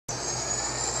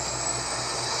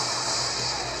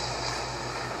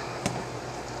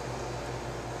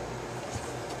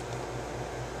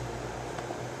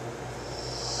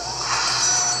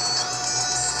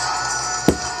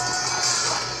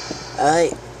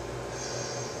Alright,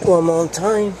 one more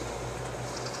time.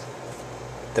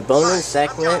 The bonus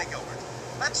segment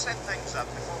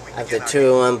of the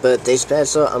 2-in-1 birthday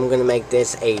special, I'm gonna make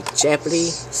this a Jeopardy!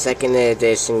 Second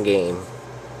Edition game.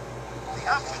 The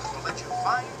options will let you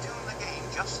fine-tune the game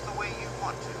just the way you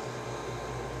want to.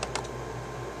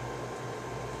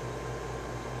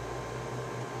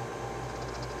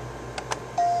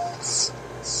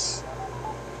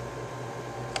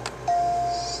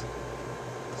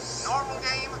 Normal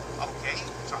game? Okay,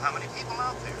 so how many people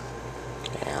out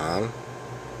there? Yeah.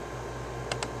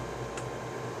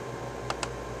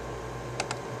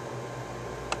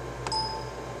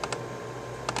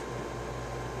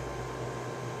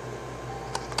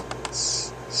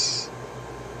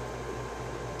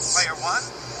 Player one?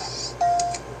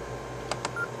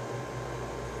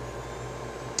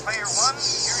 Player one,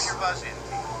 here's your buzz-in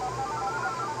key.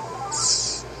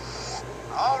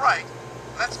 All right,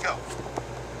 let's go.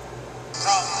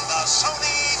 From the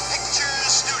Sony Pictures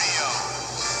Studios,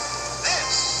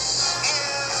 this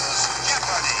is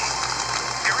Jeopardy!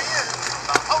 Here he is,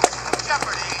 the host of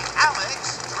Jeopardy,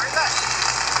 Alex Trebek.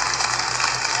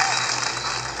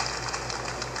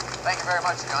 Thank you very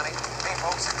much, Johnny. Hey,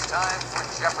 folks, it's time for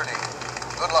Jeopardy!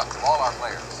 Good luck to all our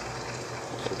players.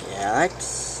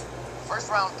 Alex. First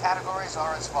round categories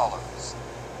are as follows.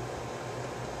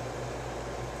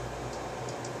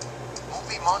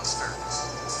 Movie monsters.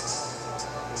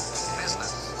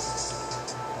 Business.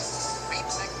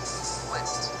 Beatnik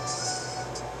Flint.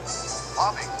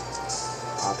 Hobby.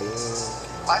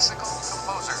 Classical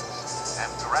composers.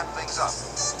 And to wrap things up,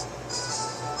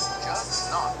 Judge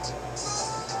Not.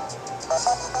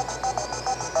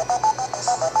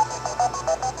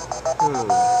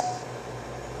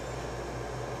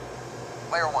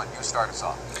 Player one, you start us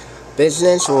off.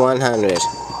 Business 100.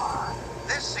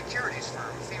 This securities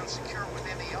firm feels secure with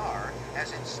MER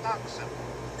as its stock symbol.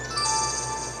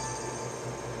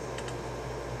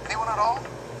 Anyone at all?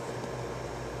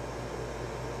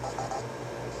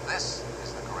 This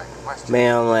is the correct question.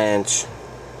 Merrill Lynch.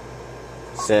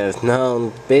 Says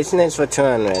no. Business for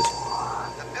 200. The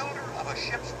builder of a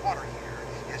ship's water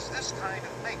heater is this kind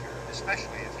of maker,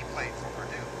 especially if he played for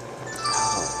Purdue.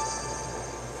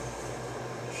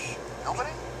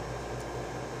 Nobody?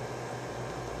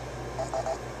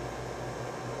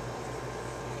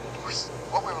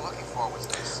 What we were looking for was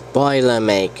this.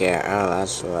 Boilermaker. Oh,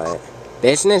 that's right.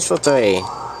 Business for 3. In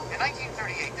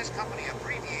 1938, this company,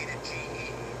 abbreviated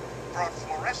GE, brought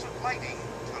fluorescent lighting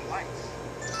to life.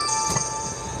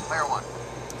 Player one.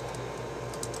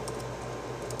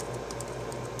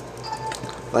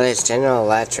 What is General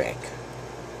Electric?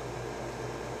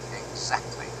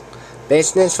 Exactly.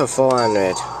 Business for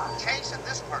 400. Chase and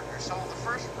this partner sold the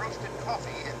first roasted coffee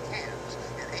in cans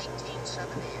in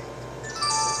 1878.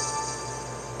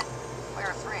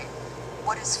 Player three.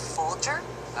 What is Folger?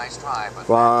 Nice try, but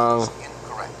Wrong. that is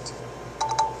incorrect.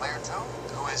 Player two.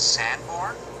 Who is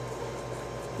Sanborn?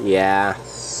 Yeah.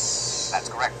 That's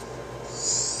correct.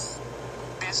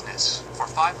 Business for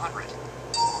 500.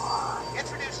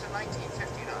 Introduced in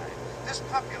 1959, this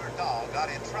popular doll got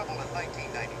in trouble in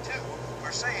 1992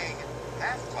 for saying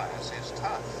math class is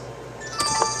tough.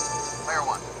 Player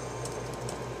one.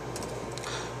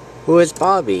 Who is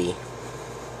Bobby?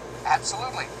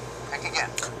 Absolutely. Pick again.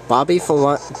 Bobbin for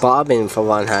 100.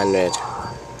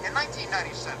 In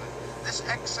 1997, this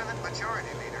ex-Senate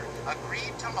Majority Leader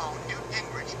agreed to loan Newt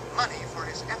Gingrich money for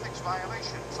his ethics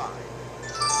violation fine.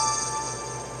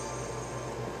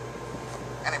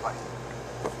 Anybody?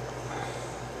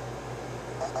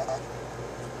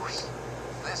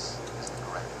 This is the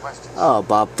correct question. Oh,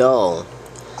 Bob Dole.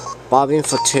 Bobbin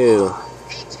for 2.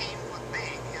 He teamed with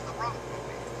Bing in the Road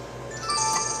movies.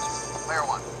 Player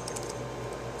one.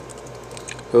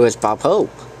 Who is Bob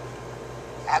Hope?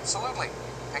 Absolutely.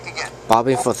 Pick again.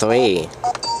 Bobbin for 3.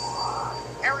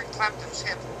 Eric Clapton's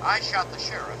hit, I Shot the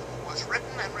Sheriff, was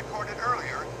written and recorded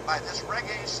earlier by this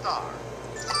reggae star.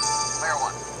 Player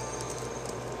one.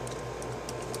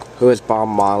 Who is Bob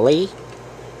Marley?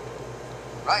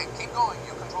 Right, keep going.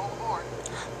 You control the board.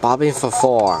 Bobbin for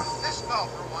 4. This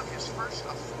golfer won his first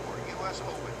of 4 U.S.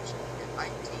 Opens in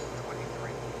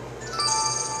 1923.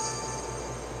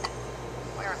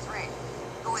 Player three.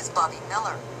 Who is Bobby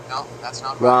Miller? No, that's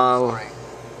not Wrong. right.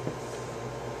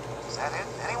 Sorry. Is that it?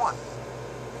 Anyone?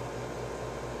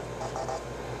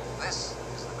 This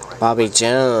is the correct Bobby question.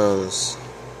 Jones.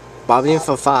 Bobbin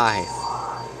for 5.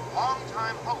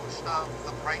 Longtime host of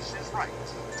The Price is Right.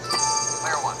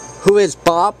 Player one. Who is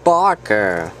Bob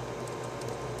Barker?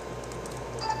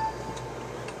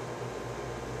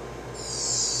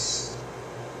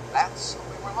 That's what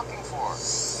we were looking for.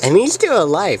 And he's still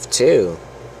alive, too.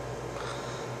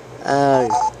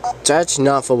 Judge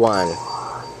not for one.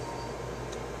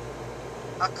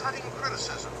 A cutting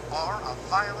criticism or a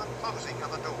violent closing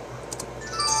of a door.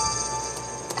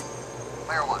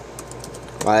 Player 1.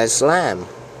 Why slam?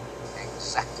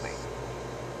 Exactly.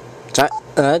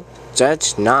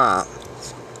 Judge not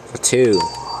for two.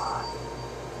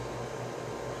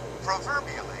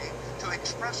 Proverbially, to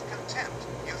express contempt,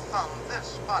 you thumb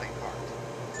this body part.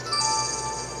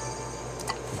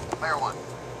 Player 1.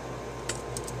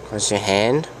 Cross your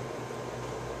hand.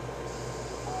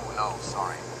 Oh, no,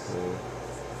 sorry.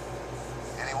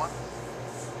 Anyone?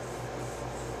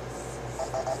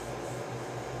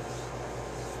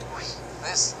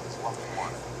 This is what we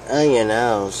wanted. Oh, your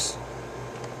nose.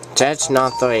 Judge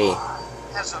not three.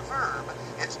 As a verb,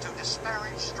 it's to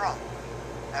disparage strongly.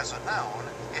 As a noun,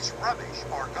 it's rubbish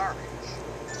or garbage.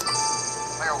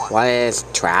 Player 1. What is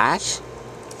trash?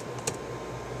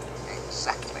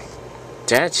 Exactly.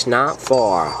 Judge not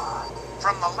four.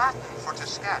 From the Latin for to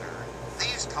scatter,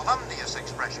 these calumnious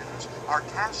expressions are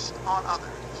cast on others.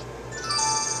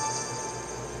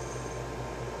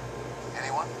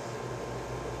 Anyone?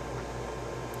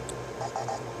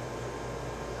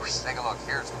 Take a look.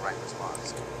 Here's the right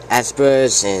response.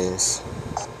 Aspersions.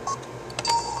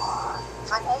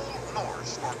 From Old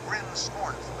Norse or grin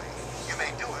scornfully, you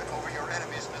may do it over your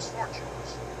enemy's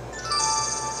misfortunes.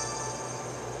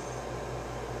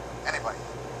 Anybody?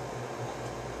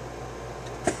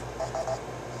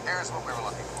 Here's what we were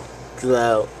looking for.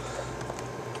 Glow.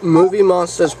 Movie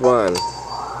Monsters 1.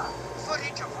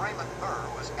 Footage of Raymond Burr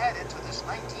was added to this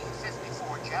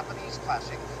 1954 Japanese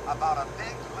classic about a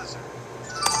big lizard.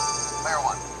 Player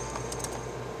 1.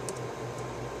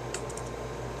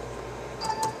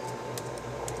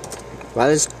 What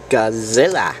is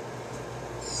Godzilla?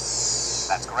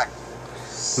 That's correct.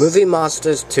 Movie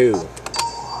Monsters 2.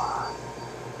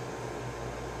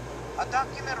 A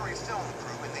documentary film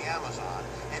crew in the Amazon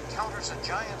encounters a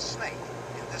giant snake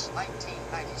in this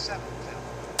 1997 film.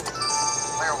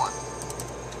 Player 1.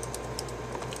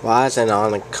 Why is an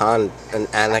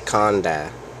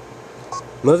anaconda?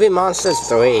 Movie Monsters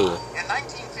 3. In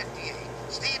 1958,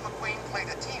 Steve McQueen played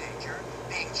a teenager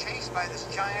being chased by this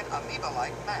giant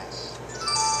amoeba-like mass.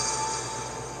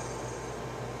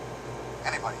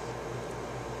 Anybody?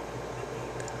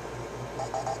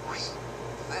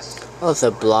 This. Oh,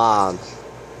 the Blob.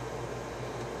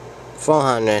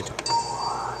 400.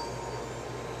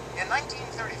 In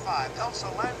 1935, Elsa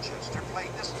Lanchester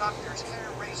played this doctor's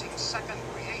hair-raising second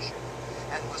creation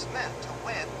and was meant to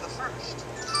wed the first.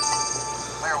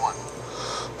 Player 1.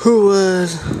 Who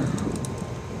was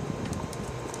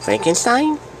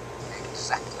Frankenstein?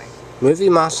 Exactly. Movie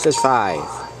Monsters 5.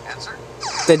 Answer?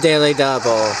 The Daily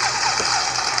Double.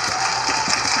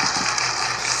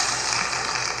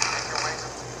 Make your wager,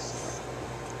 please.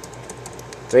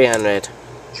 300.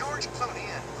 George Clooney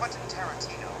and Quentin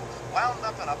Tarantino wound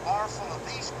up in a bar full of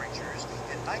these creatures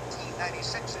in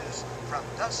 1996's From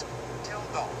Dusk Till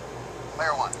Dawn.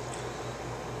 Player 1.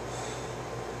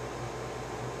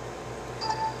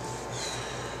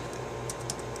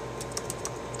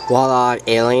 Wall-eyed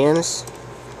aliens?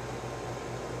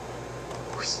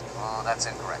 Oh, that's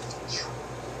incorrect.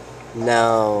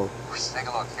 No. Take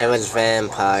a look. It was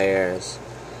vampires.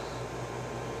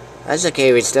 That's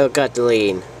okay, we still got the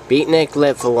lead. Beatnik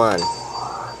lived for one.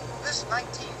 This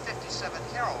 1957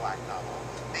 Kerouac novel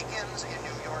begins in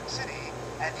New York City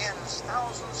and ends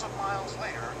thousands of miles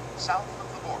later south of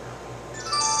the border.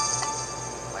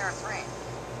 Player 3.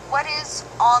 What is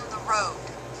on the road?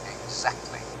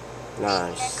 Exactly.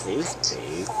 Nah, she's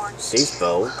big. She's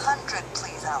bold. 200,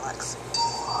 please, Alex.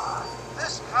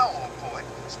 This Howl poet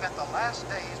spent the last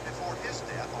days before his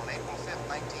death on April 5th,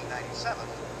 1997,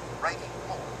 writing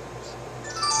poems.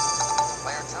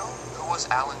 Player 2. Who was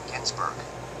Allen Ginsberg?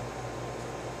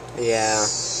 Yeah.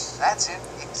 That's it.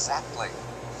 Exactly.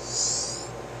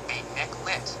 Beat Nick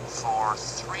Lit for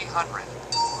 300.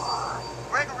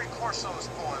 Gregory Corso's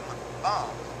poem,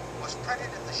 Bomb, was printed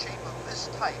in the shape of this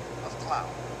type of cloud.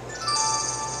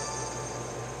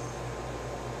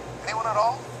 Anyone at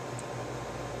all?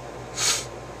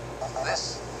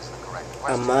 This is the correct A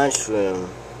question. mushroom.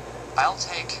 I'll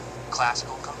take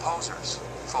classical composers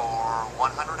for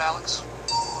 100, Alex.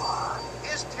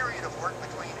 His period of work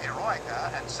between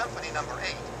Eroica and Symphony No.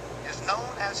 8 is known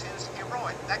as his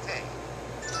heroic decade.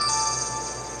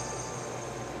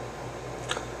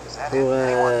 Is that Who it?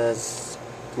 Anyone? was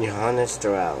Johannes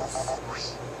Strauss?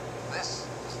 This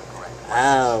is the correct question.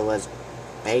 Oh, it was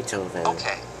Beethoven.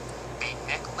 Okay. Beat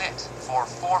Nick Lit for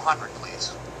 400,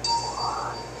 please.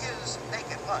 His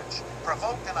Naked Lunch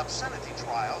provoked an obscenity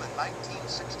trial in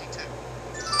 1962.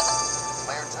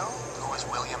 Player 2, who is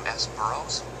William S.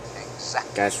 Burroughs?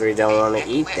 Exactly. Guess we don't want to Nick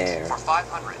eat Witt there. For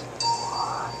 500.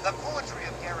 The poetry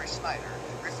of Gary Snyder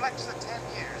reflects the 10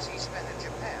 years he spent in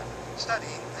Japan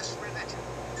studying this religion.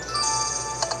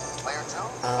 Player 2?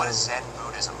 What is Zen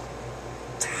Buddhism?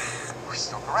 We're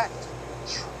still correct.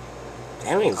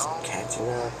 Damn, he's catching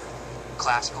up.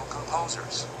 Classical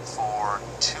composers for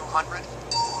 200.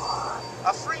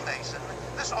 A Freemason,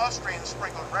 this Austrian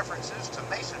sprinkled references to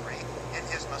masonry in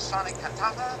his Masonic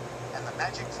cantata and the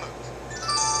magic flute.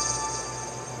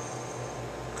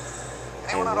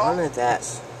 I Anyone at all? wanted that.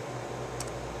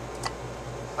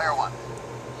 Player 1.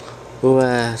 Who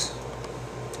was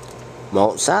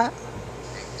Mozart?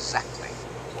 Exactly.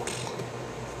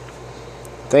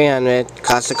 300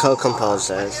 classical When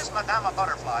composers. his Madama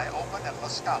Butterfly opened at La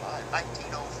Scala in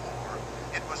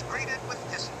 1904, it was greeted with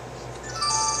hisses.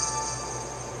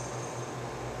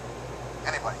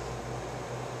 Anybody?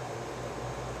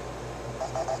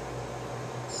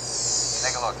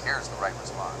 Take a look. Here's the right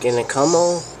response.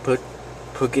 Giacomo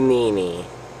Puccini.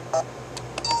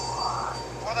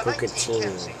 For the Puccini.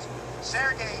 1910 season,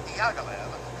 Sergei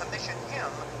Diaghilev commissioned him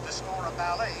to score a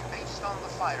ballet based on the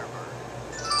Firebird.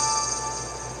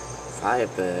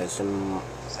 Firebirds and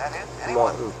Is that it?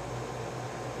 Anyone? Martin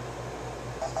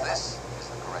This is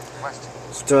the correct question.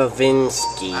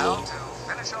 Stravinsky. Now to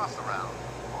finish off the round.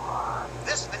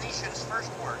 This Venetian's first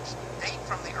works date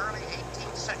from the early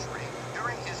 18th century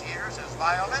during his years as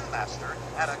violin master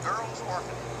at a girls'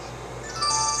 orphanage.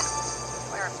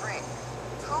 Player 3.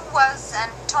 Who was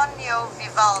Antonio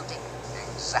Vivaldi?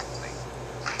 Exactly.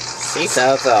 She's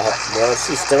out the well,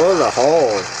 she's still in the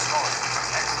hole.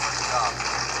 Excellent job.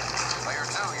 Player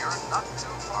 2, you're not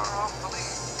too far off the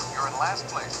lead. You're in last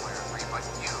place, player 3, but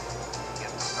you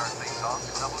get to start things off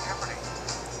in Double Jeopardy.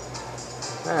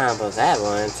 Ah, but that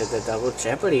one to the Double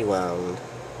Jeopardy round.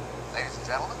 Ladies and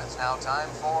gentlemen, it's now time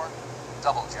for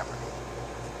Double Jeopardy.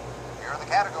 Here are the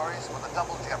categories for the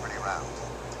Double Jeopardy round.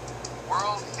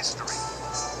 World history.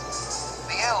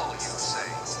 The L, you say.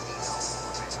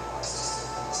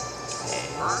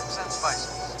 Herbs and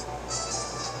spices.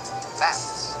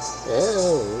 Fats.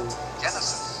 Oh.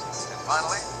 Genesis. And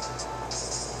finally,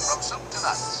 from soup to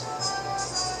nuts.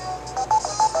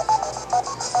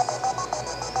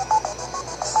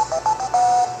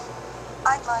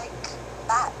 I'd like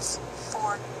bats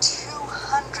for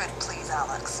 200, please,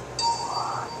 Alex.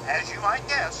 As you might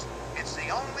guess, it's the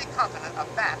only continent a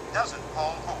bat doesn't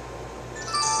call home.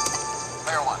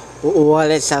 Player 1.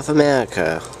 What is South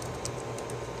America?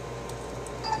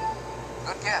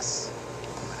 Good guess.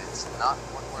 But it's not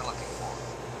what we're looking for.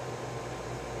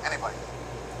 Anybody?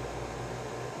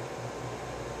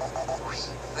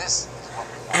 This is what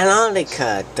we want.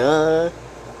 Antarctica, duh.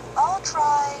 I'll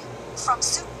try from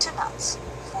soup to nuts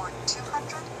for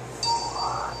 200.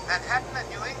 Manhattan and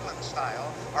New England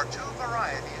style are two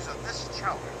varieties of this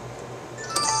chowder.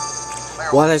 Player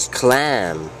What 1. is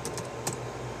clam?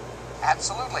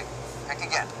 Absolutely. Pick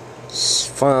again.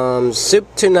 From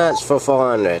soup to nuts for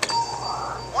 400.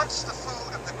 Once the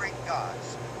food of the Greek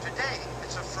gods, today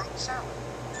it's a fruit salad.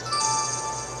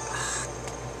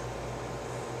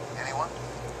 Anyone?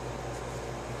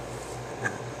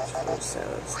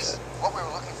 What we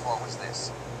were looking for was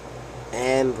this.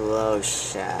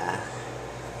 Ambrosia.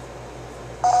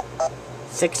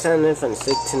 600 from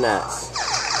soup to nuts.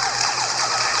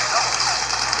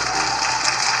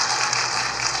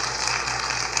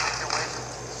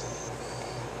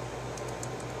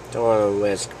 Don't want to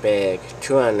risk big.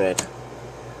 200.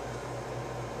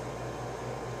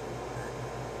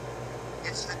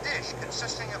 It's the dish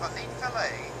consisting of a meat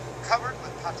fillet covered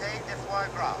with pâté de foie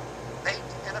gras,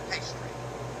 baked in a pastry.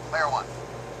 Player 1.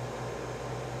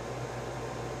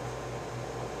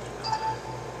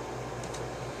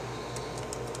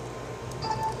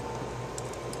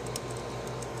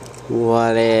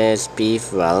 What is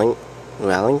beef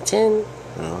Wellington?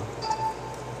 Oh.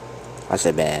 I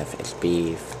said beef. It's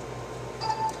beef.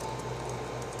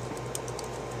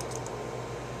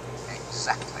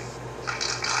 Exactly.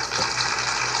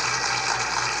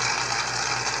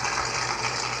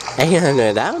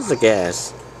 $800. That was the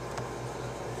guess.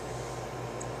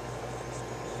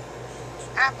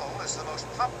 Apple is the most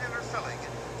popular filling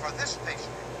for this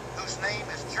pastry, whose name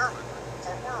is German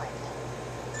for whirlpool.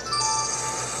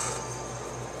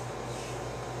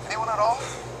 Anyone at all?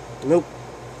 Nope.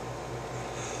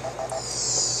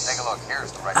 Take a look.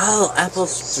 Here's the right Oh, response. apple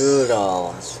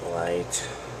strudel. That's right.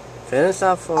 Finish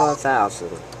off for 1,000.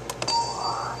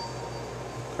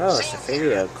 Oh, it's a Seen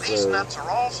video here, these clue. nuts are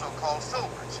also called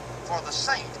filberts, for the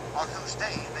saint on whose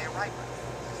day they ripen.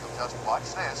 If you'll just watch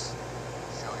this,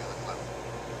 I'll show you the clip.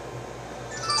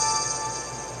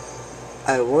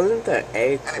 I wanted the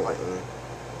acorn.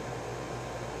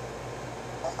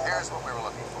 Here's what we were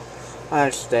looking for.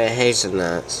 That's the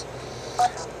hazelnuts.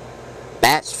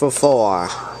 Bats for 4.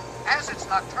 As it's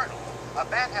nocturnal, a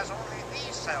bat has only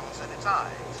these cells in its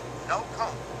eyes, no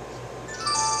cones.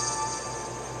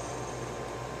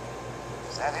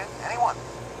 Is that it? Anyone?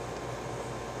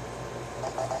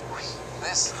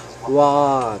 This is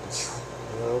What?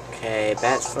 Okay,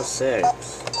 bats for 6.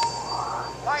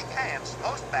 Like ants,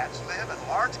 most bats live in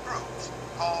large groups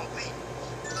called leaves.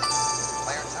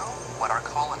 Player 2, what are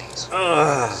colonies?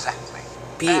 Ugh, Exactly.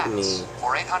 beat Bats me.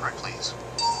 for 800, please.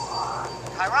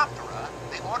 Chiroptera,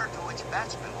 the order to which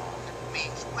bats belong,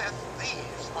 means with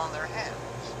leaves on their heads.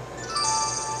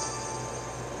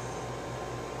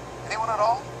 Anyone at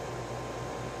all?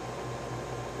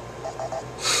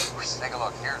 Take a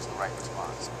look. Here's the right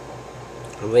response.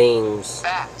 Wings.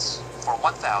 Bats for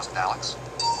 1,000, Alex.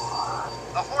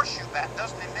 The horseshoe bat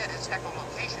doesn't emit its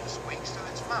echolocation squeaks through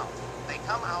its mouth. They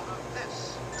come out of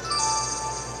this.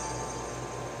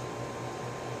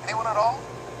 Anyone at all?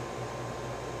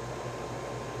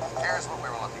 Here's what we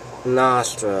were looking for.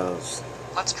 Nostrils.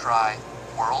 Let's try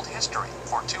world history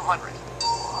for 200.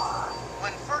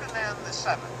 When Ferdinand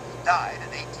VII died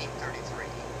in 1833,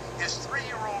 his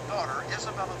 3-year-old daughter,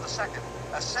 Isabella II,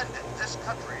 ascended this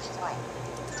country's throne.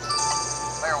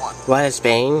 Player 1. What is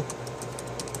Spain?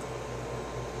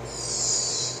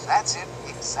 That's it,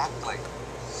 exactly.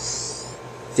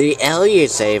 The L you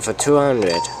say for 200.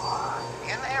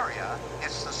 In area,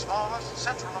 it's the smallest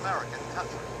Central American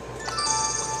country.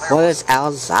 What is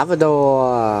El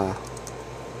Salvador?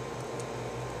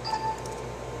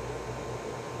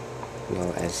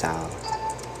 No, El Salvador.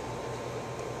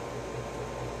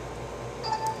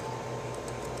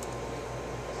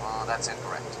 Oh, that's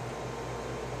incorrect.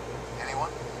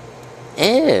 Anyone?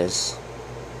 Is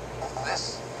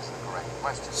This is the correct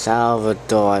question.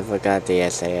 Salvador. I forgot the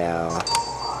SAL.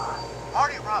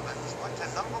 Marty Robbins went to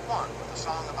 #1 with a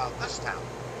song about this town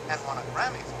and won a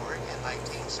Grammy for it in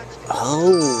 1960. Oh.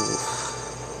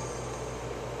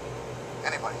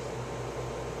 Anybody?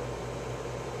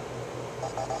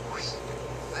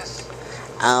 This is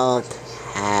El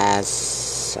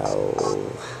Paso.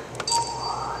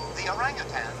 The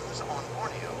orangutans on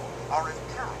Borneo are in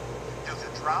peril due to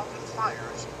drought and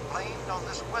fires blamed on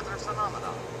this weather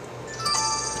phenomenon.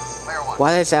 player 1.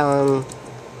 What is El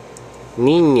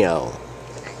Nino?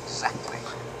 Exactly.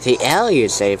 The L you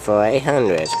say for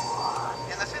 800. In the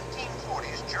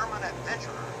 1540s, German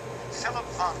adventurer Philip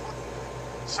von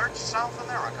Hutten searched South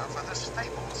America for this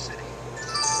fabled city.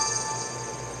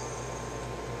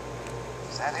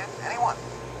 Is that it? Anyone?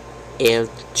 El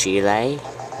Chile?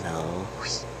 No.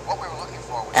 What we were looking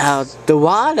for was El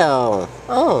Dorado.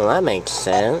 Oh, that makes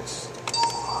sense.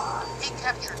 He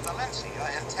captured Valencia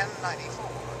in 1094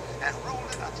 and ruled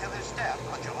it until his death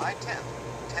on July 10,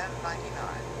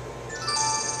 1099.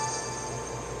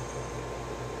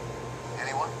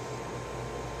 anyone?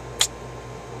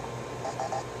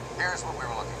 Here's what we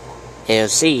were looking for. El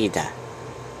Cid.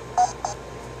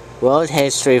 World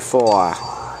History 4.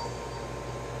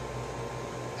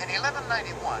 In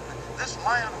 1191, this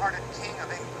lion-hearted king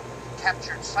of England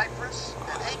captured Cyprus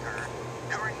and Acre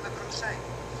during the Crusade.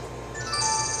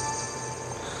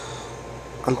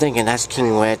 I'm thinking that's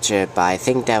King Richard, but I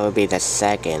think that would be the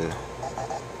second.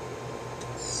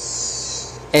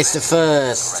 It's the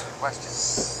first. Correct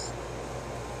question.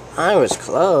 I was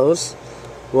close.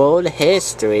 World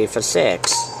History for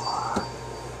 6.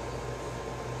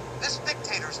 This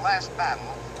dictator's last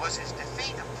battle was his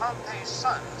defeat of Pompey's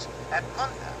sons at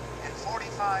Munda in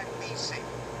 45 BC.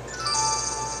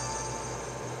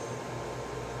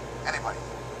 Anybody?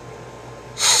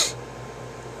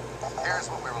 Here's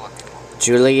what we were looking for.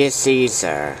 Julius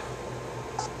Caesar.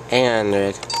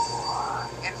 800.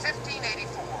 In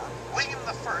 1584, William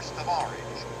I of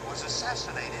Orange was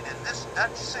assassinated in this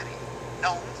Dutch city,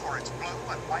 known for its blue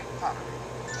and white pottery.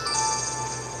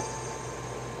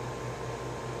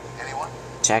 Anyone?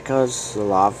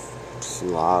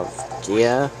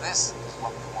 Czechoslovakia. This is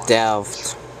what we want.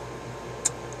 Delft.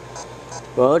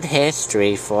 World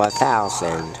History for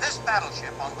 1000. This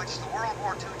battleship, on which the World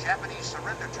War II Japanese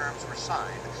surrender terms were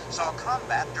signed, saw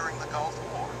combat during the Gulf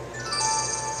War.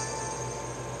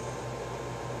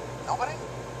 Nobody?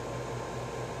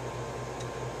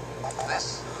 This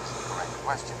is the correct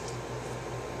question.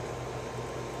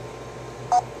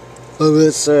 Oh,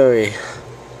 sorry.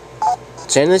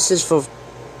 Genesis for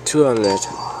 200.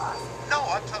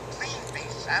 Noah took clean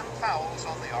beasts and fowls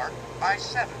on the ark by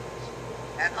sevens,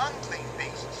 and unclean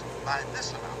beasts by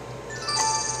this amount.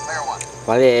 Player 1.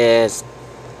 What is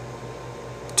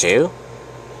 2?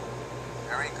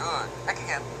 Very good. Pick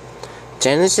again.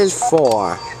 Genesis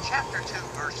 4. In chapter 2,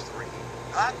 verse 3,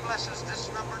 God blesses this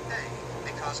numbered day,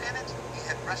 because in it he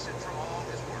had rested from all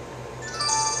his work.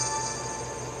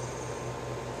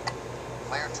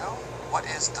 Player 2, what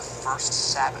is the first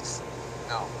Sabbath?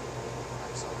 No.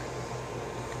 I'm sorry.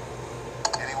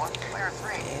 Anyone? Player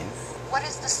 3. What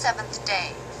is the seventh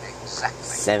day? Exactly.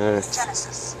 7th.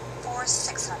 Genesis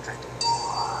 4:600.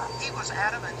 He was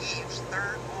Adam and Eve's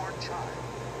third-born child.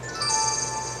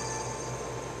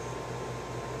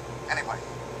 Anybody?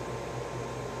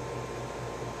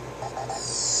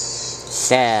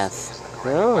 Seth. Is the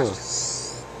correct Oh.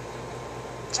 question.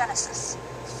 Genesis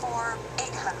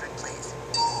 4:800, please.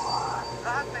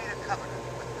 God made a covenant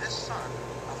with this son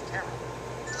of Terah.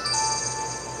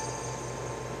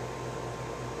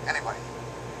 Anybody?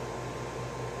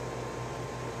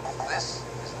 This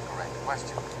is the correct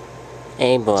question.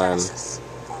 Abram. Genesis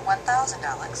for 1,000,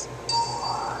 Alex.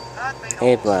 God made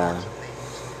all Abram. sorts of things,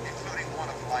 including one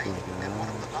of light and one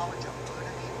of the knowledge of good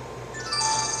and evil.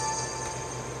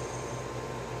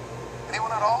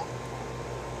 Anyone at all?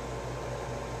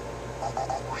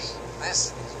 This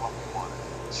is what we wanted.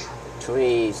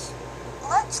 Trees.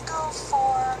 Let's go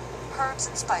for herbs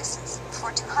and spices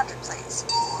for 200, please.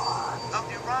 Though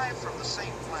derived from the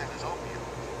same plant as opium,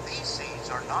 these seeds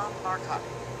are non-narcotic.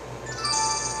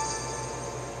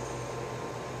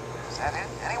 Is that it?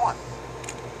 Anyone?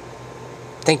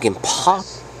 Thinking pop. This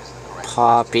is the correct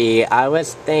Poppy. I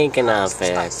was thinking Herbs of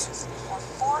and it. spices for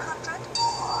 400.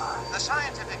 The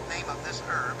scientific name of this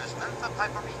herb is Mentha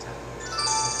piperita.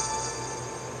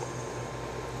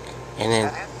 And Is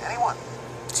then that it? Anyone?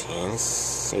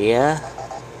 Tennessee.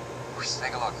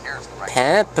 Take a look. Here's the right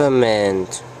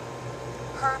Peppermint.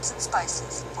 Herbs and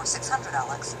spices for 600,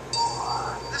 Alex.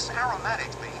 This aromatic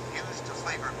being used to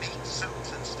flavor meat,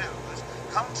 soups, and stews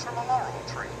comes from a laurel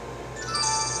tree.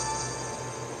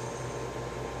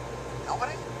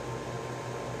 Nobody?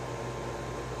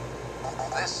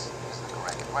 This is the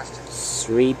correct question.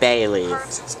 3 bay Herbs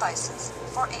leaf. and spices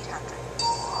for 800.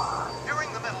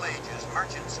 During the Middle Ages,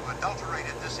 merchants who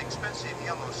adulterated this expensive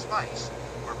yellow spice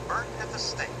were burnt at the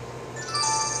stake.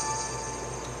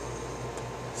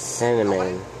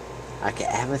 Cinnamon. I could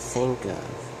ever think of.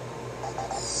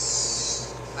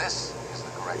 This is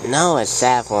the correct No, it's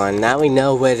saffron. Now we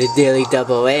know where the Daily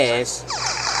Double is.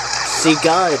 She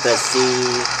got it, but she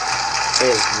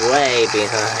is way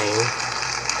behind.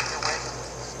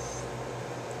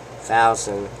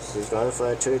 1,000. She's going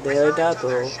for a true Daily Referring to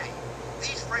their Double. shape,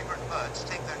 these fragrant buds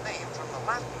take their name from the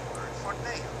Latin word for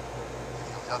nail. If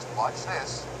you'll just watch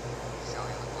this, I'll show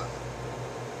you the clue.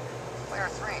 Player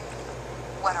 3.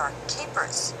 What are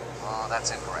capers? Oh,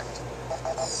 that's incorrect.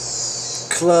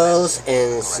 Close,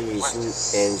 and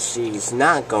she's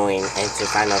not going into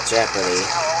Final Jeopardy.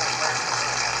 How all the players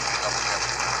will double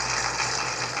jeopardy.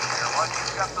 Player 1,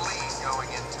 you've got the lead going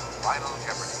into Final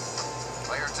Jeopardy.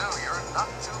 Player 2, you're not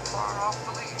too far off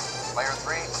the lead. Player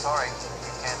 3, sorry,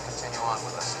 you can't continue on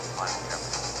with us in Final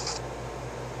Jeopardy.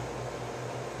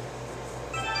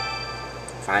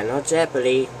 Final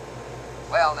Jeopardy.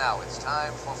 Well, now it's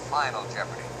time for Final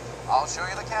Jeopardy. I'll show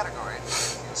you the categories.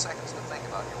 A few seconds to think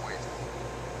about your wager.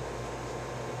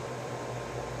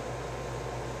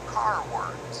 Car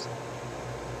words.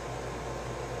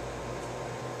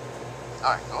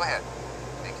 All right, go ahead.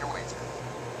 Make your wager.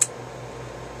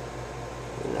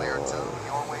 Player 2,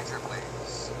 your wager,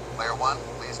 please. Player 1,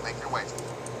 please make your wager.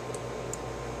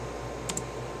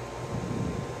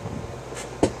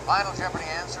 Final Jeopardy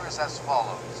answer is as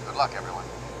follows. Good luck, everyone.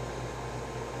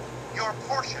 Your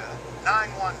Porsche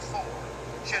 914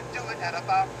 should do it at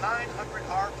about 900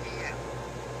 RPM.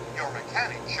 Your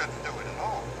mechanic shouldn't do it at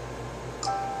all.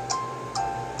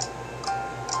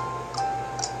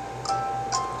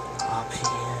 Up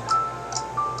here.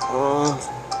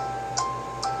 Oh.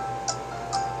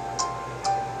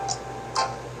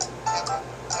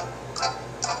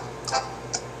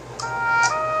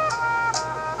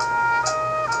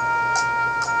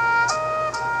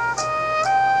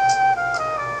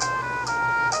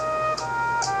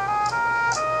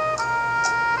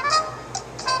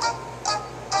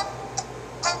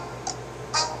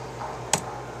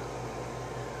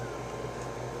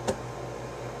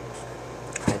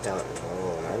 I don't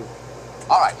know.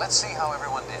 All right, let's see how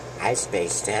everyone did. I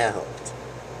spaced out.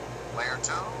 Player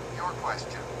 2, your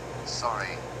question.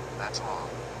 Sorry, that's wrong.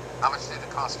 How much did it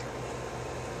cost you?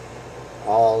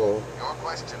 All Your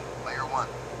question, Player 1.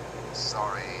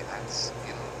 Sorry, that's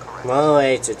incorrect. one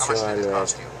way to How much did it 200.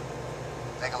 cost you?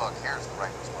 Take a look. Here's the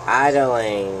right response.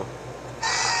 Idling.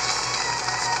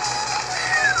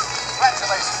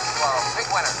 Congratulations, you are a big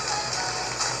winner.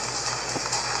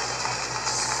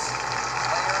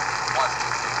 Player 1.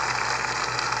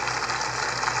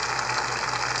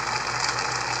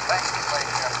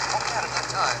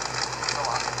 time, so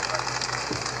on.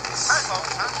 Hi, folks.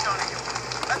 I'm Johnny Hill.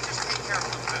 Let's just take care of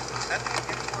the business. Then we'll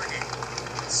get to our game.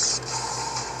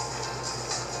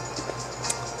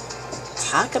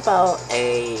 Talk about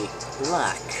a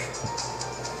luck.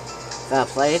 The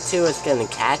player 2 is gonna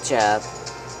catch up.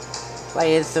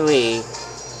 Player 3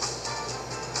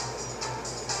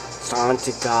 starting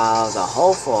to go the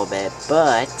hole for a bit,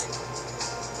 but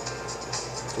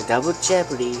the Double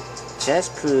Jeopardy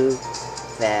just proved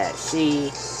that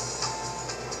she's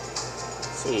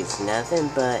nothing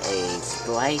but a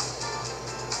Sprite,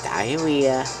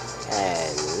 diarrhea,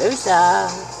 and loser.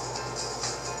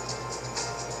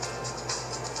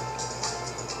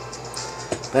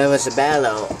 But it was a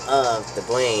battle of the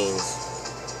brains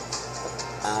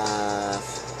of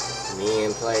me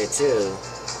and player 2.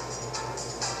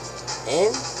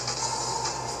 And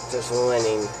just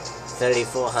winning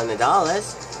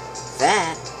 $3,400.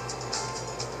 That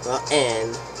will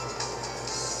end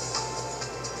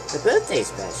the birthday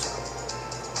special.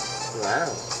 Wow.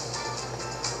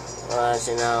 Well, as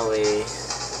you know,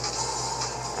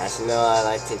 I'd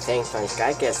like to thank my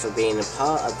Skyguest for being a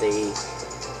part of the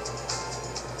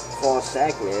 4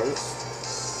 segments,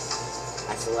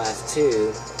 as well as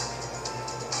 2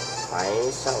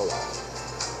 playing solo.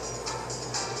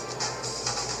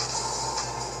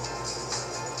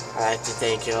 I'd like to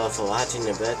thank you all for watching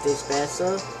the birthday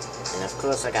special, and of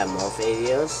course I got more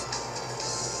videos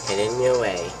heading your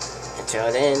way.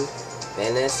 Until then,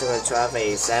 Dennis from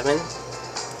 1287,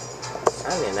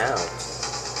 signing out.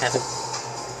 Have a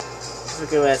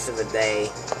good rest of the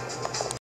day.